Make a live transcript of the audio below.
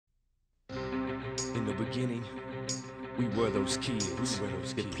In the beginning, we were those kids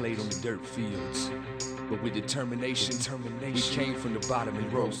that played on the dirt fields. But with determination, we came from the bottom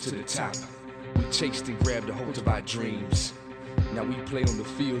and rose to the top. We chased and grabbed a hold of our dreams. Now we play on the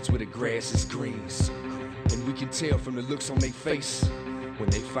fields where the grass is green. And we can tell from the looks on their face, when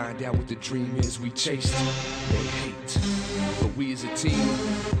they find out what the dream is we chased, they hate. But we as a team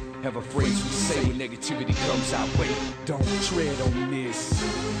have a phrase we say when negativity comes our way: don't tread on this.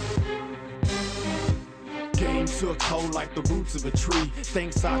 Game took hold like the roots of a tree.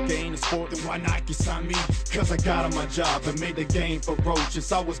 Think soccer ain't a sport, then why Nike sign me? Cause I got on my job and made the game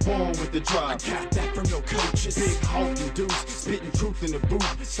ferocious. I was born with the drive, I got that from no coaches. Big Hulk and Deuce, spitting truth in the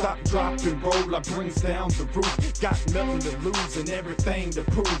booth. Stop, drop, and roll, I brings down the roof. Got nothing to lose and everything to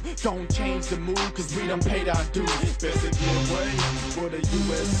prove. Don't change the mood, cause we done paid our dues. Best to get away for the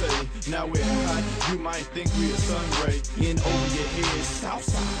USA. Now we're hot, you might think we a sun ray. In over your head,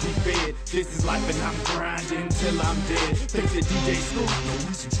 Southside, be fed. This is life and I'm grinding till I'm dead. Think the DJ Screw, no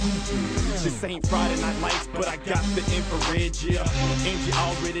reason to. This ain't Friday Night Lights, but I got the infrared, yeah. And you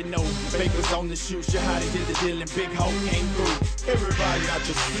already know, Bakers on the shoot, you how they did the deal and Big Hulk came through. Everybody out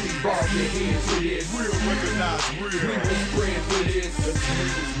your seat, bob your heads to this. Real recognize real. We was bred for this. The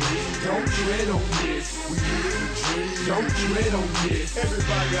team is real. Don't tread on this. We live the dream. Don't tread on this.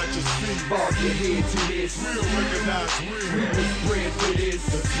 Everybody out your seat, bob your head to this. Real recognize real. We was bred for this.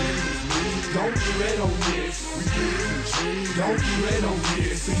 The team is real. Don't tread on this. We live the dream. Don't tread on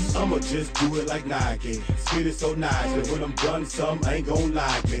this. See, I'ma just do it like Nike. Spit it so nice, and when I'm done, some ain't gon'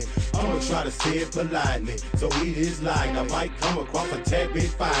 like me. I'ma try to say it politely, so it is like I might come across a tad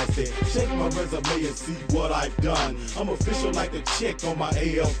bit feisty. Shake my resume and see what I've done. I'm official like the chick on my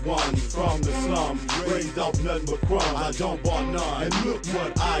AF1. From the slum, raised off nothing but crumbs. I don't want none, and look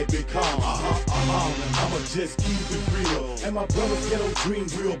what I become. I'ma just keep it real, and my brother's ghetto dream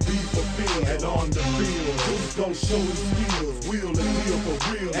will be fulfilled. And on the field, who's gon' show his skills? Wheel and deal for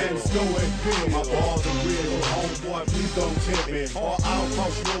real, and snow and feel. My balls are real, homeboy, please don't tempt me, or I'll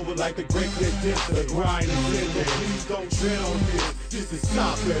cross you over like the great Clint Dempsey. The grind is in there, please don't tread on this. This is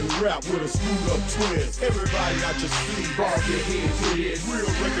stop and rap with a screwed up twist. Everybody out your seat, bob your head to this. Real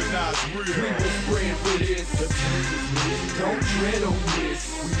recognize real. We was bred for this. The team is real. Don't tread on this.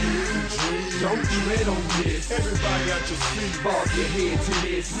 We live the dream. Don't tread on this. Everybody out your seat, bob your head to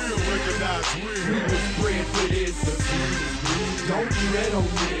this. Real recognize real. We was bred for this. The team is real. Don't tread on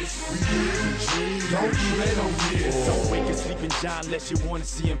this. We live the dream. Don't tread on this. Don't wake a sleeping giant unless you wanna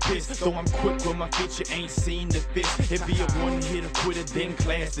see him pissed. Though I'm quick with my feet, you ain't seen the fist. It be a one-hitter quitter, then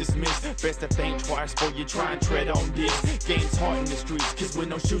class dismissed. Best to think twice before you try and tread on this. Game's hard in the streets, kids with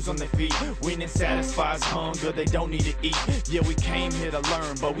no shoes on their feet. Winning satisfies hunger, they don't need to eat. Yeah, we came here to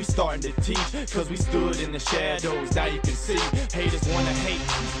learn, but we starting to teach. Cause we stood in the shadows, now you can see. Haters wanna hate,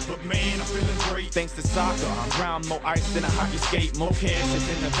 but man, I'm feeling great. Thanks to soccer, I'm around more ice than a hockey skate. More cash is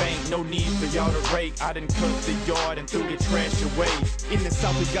in the bank, no need for y'all to rake. I done cut the yard and threw the trash away. In the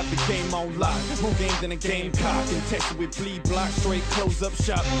south, we got the game on lock. More games than a Gamecock. And tested with bleed block, straight close up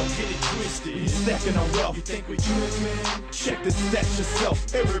shop. Don't get it twisted, we stacking on wealth. You think we trippin'? Check the stats yourself.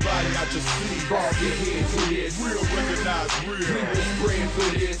 Everybody out your seat, Bob your head to this. real recognize real. We was bred for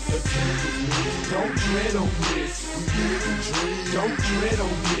this. The team is real. Don't tread on this. We live the dream. Don't tread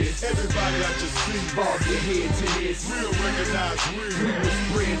on this. Everybody out your seat, Bob your head to this. real recognize We real. was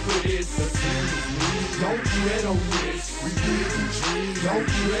bred for this. The team is real. Don't tread on this. We live the dream. Don't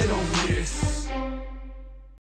tread on this.